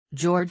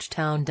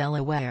Georgetown,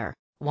 Delaware.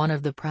 One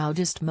of the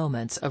proudest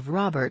moments of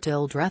Robert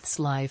Hildreth's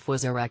life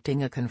was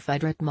erecting a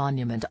Confederate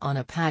monument on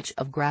a patch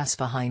of grass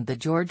behind the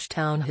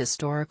Georgetown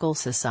Historical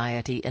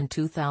Society in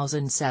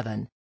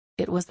 2007.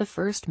 It was the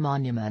first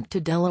monument to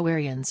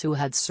Delawareans who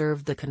had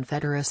served the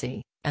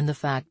Confederacy, and the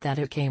fact that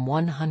it came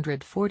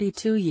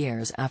 142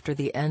 years after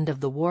the end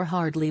of the war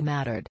hardly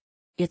mattered.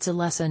 "It's a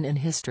lesson in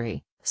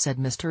history," said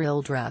Mr.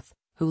 Hildreth,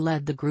 who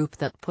led the group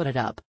that put it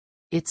up.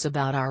 "It's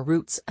about our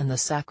roots and the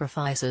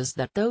sacrifices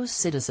that those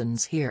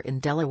citizens here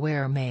in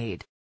Delaware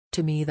made.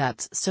 To me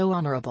that's so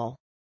honorable."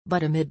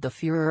 But amid the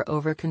furor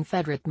over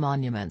Confederate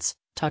monuments,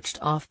 touched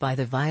off by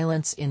the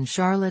violence in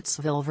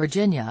Charlottesville,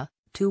 Virginia,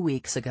 2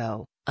 weeks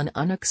ago, an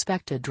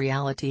unexpected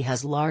reality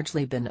has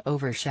largely been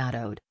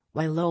overshadowed.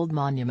 While old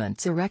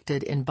monuments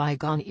erected in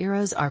bygone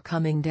eras are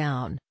coming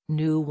down,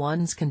 new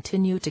ones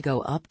continue to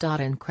go up.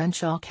 In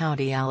Crenshaw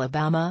County,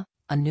 Alabama,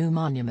 a new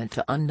monument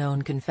to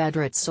unknown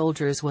Confederate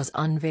soldiers was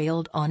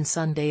unveiled on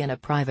Sunday in a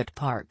private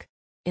park.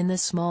 In the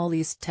small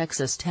East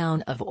Texas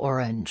town of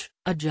Orange,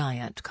 a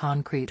giant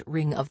concrete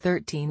ring of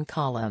 13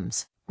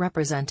 columns,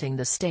 representing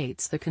the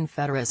states the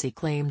Confederacy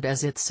claimed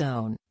as its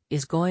own,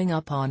 is going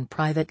up on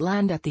private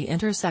land at the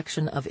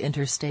intersection of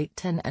Interstate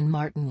 10 and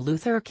Martin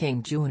Luther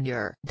King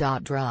Jr.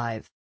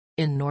 Drive.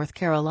 In North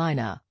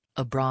Carolina,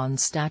 a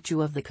bronze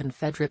statue of the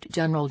Confederate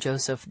General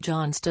Joseph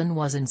Johnston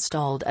was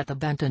installed at the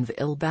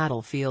Bentonville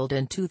battlefield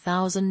in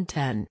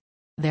 2010.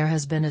 "There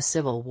has been a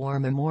Civil War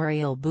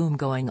memorial boom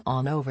going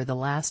on over the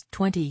last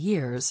 20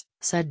 years,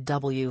 said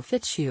W.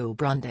 Fitzhugh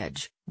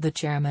Brundage, the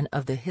chairman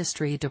of the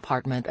History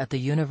Department at the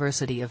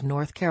University of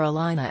North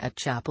Carolina at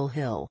Chapel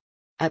Hill.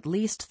 "At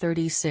least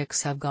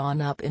 36 have gone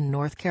up in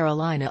North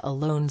Carolina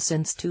alone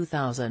since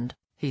 2000,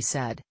 he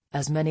said,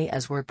 as many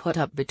as were put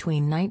up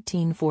between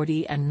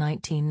 1940 and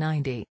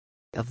 1990.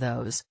 Of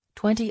those,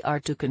 20 are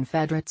to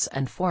Confederates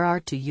and 4 are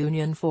to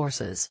Union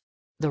forces.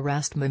 The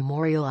rest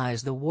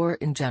memorialize the war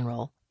in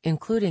general,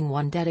 including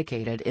one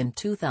dedicated in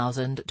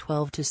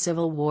 2012 to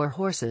Civil War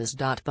horses.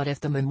 But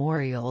if the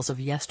memorials of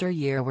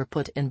yesteryear were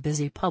put in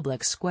busy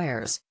public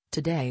squares,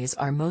 today's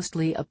are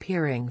mostly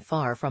appearing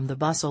far from the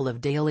bustle of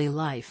daily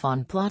life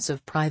on plots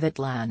of private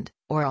land,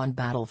 or on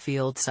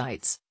battlefield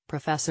sites,"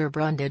 Professor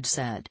Brundage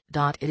said.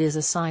 "It is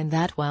a sign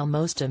that while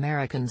most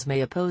Americans may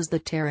oppose the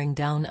tearing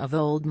down of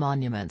old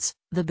monuments,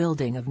 the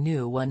building of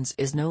new ones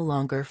is no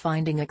longer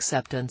finding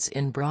acceptance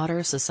in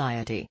broader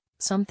society,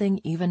 something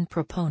even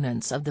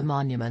proponents of the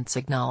monuments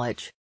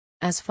acknowledge.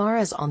 As far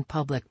as on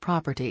public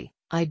property,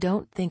 I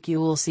don't think you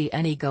will see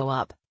any go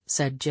up,"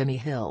 said Jimmy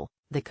Hill,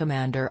 the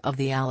commander of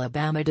the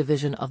Alabama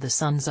division of the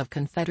Sons of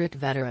Confederate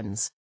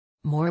Veterans.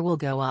 "More will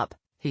go up,"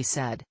 he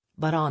said,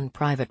 "but on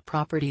private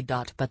property.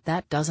 But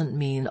that doesn't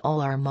mean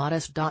all are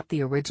modest.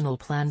 The original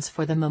plans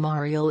for the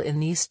memorial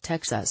in East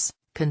Texas,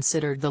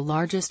 considered the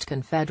largest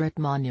Confederate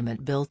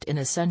monument built in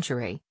a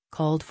century,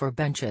 called for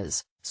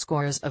benches,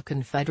 scores of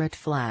Confederate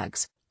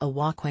flags, a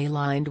walkway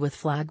lined with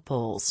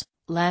flagpoles,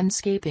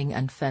 landscaping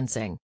and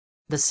fencing.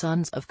 The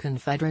Sons of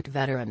Confederate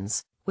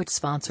Veterans, which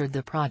sponsored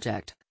the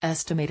project,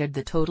 estimated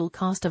the total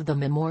cost of the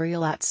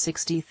memorial at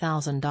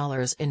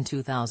 $60,000 in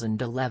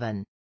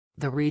 2011.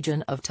 The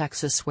region of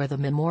Texas where the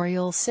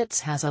memorial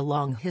sits has a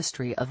long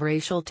history of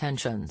racial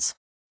tensions.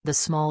 The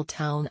small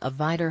town of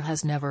Vidor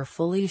has never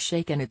fully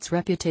shaken its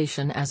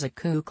reputation as a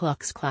Ku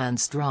Klux Klan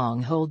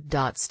stronghold.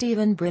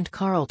 Stephen Brent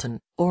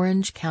Carlton,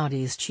 Orange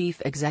County's chief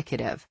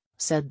executive,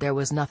 said there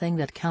was nothing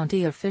that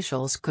county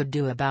officials could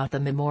do about the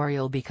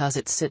memorial because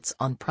it sits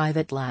on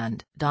private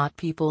land.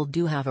 "People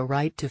do have a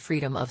right to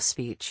freedom of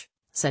speech,"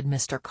 said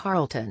Mr.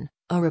 Carlton,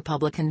 a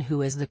Republican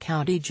who is the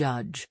county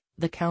judge,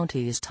 the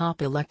county's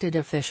top elected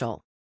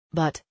official.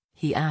 "But,"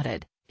 he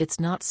added, "it's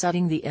not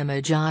setting the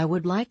image I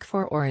would like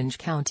for Orange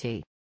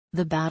County.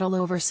 The battle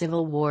over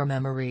Civil War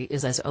memory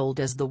is as old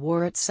as the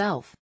war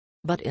itself.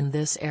 But in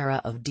this era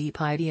of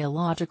deep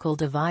ideological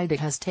divide it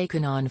has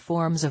taken on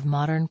forms of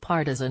modern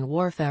partisan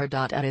warfare.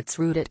 At its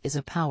root it is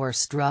a power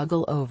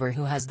struggle over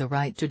who has the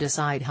right to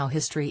decide how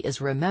history is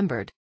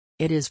remembered.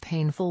 It is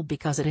painful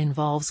because it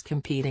involves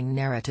competing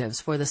narratives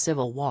for the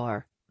Civil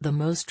War, the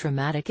most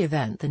traumatic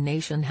event the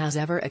nation has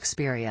ever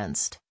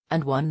experienced,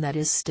 and one that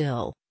is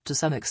still, to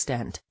some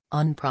extent,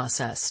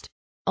 unprocessed.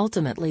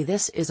 Ultimately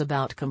this is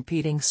about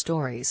competing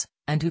stories,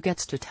 and who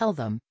gets to tell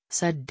them,"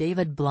 said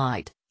David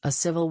Blight, a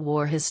Civil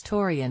War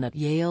historian at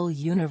Yale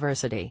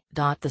University.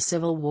 "The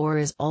Civil War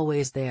is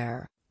always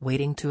there,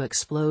 waiting to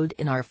explode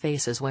in our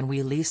faces when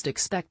we least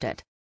expect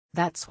it.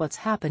 That's what's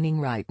happening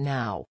right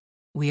now.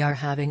 We are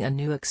having a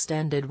new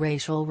extended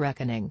racial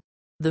reckoning."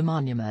 The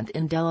monument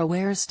in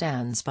Delaware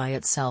stands by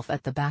itself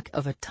at the back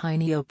of a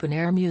tiny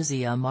open-air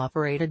museum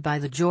operated by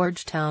the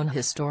Georgetown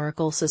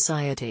Historical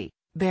Society,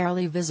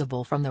 barely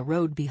visible from the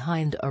road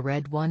behind a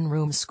red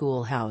one-room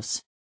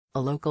schoolhouse.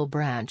 A local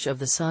branch of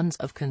the Sons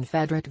of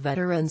Confederate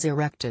Veterans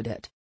erected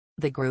it.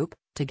 The group,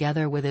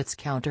 together with its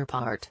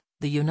counterpart,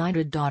 the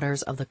United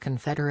Daughters of the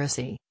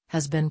Confederacy,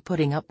 has been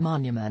putting up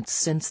monuments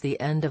since the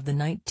end of the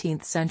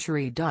 19th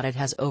century. It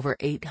has over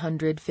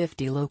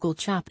 850 local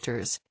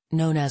chapters,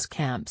 known as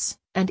camps,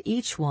 and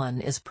each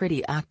one is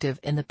pretty active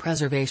in the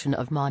preservation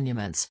of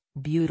monuments,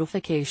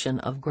 beautification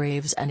of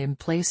graves and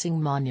emplacing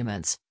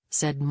monuments,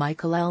 said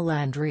Michael L.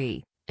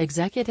 Landry,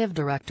 executive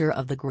director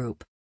of the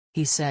group.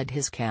 He said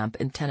his camp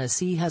in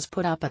Tennessee has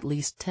put up at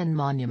least 10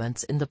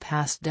 monuments in the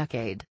past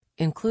decade,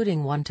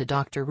 including one to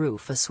Dr.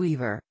 Rufus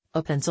Weaver,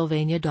 a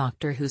Pennsylvania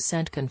doctor who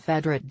sent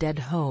Confederate dead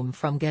home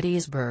from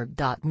Gettysburg.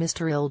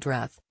 Mr.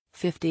 Ildreth,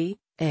 50,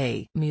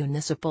 a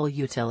municipal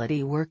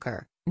utility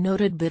worker,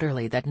 noted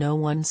bitterly that no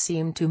one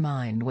seemed to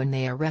mind when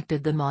they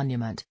erected the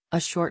monument,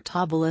 a short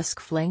obelisk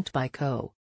flanked by Co.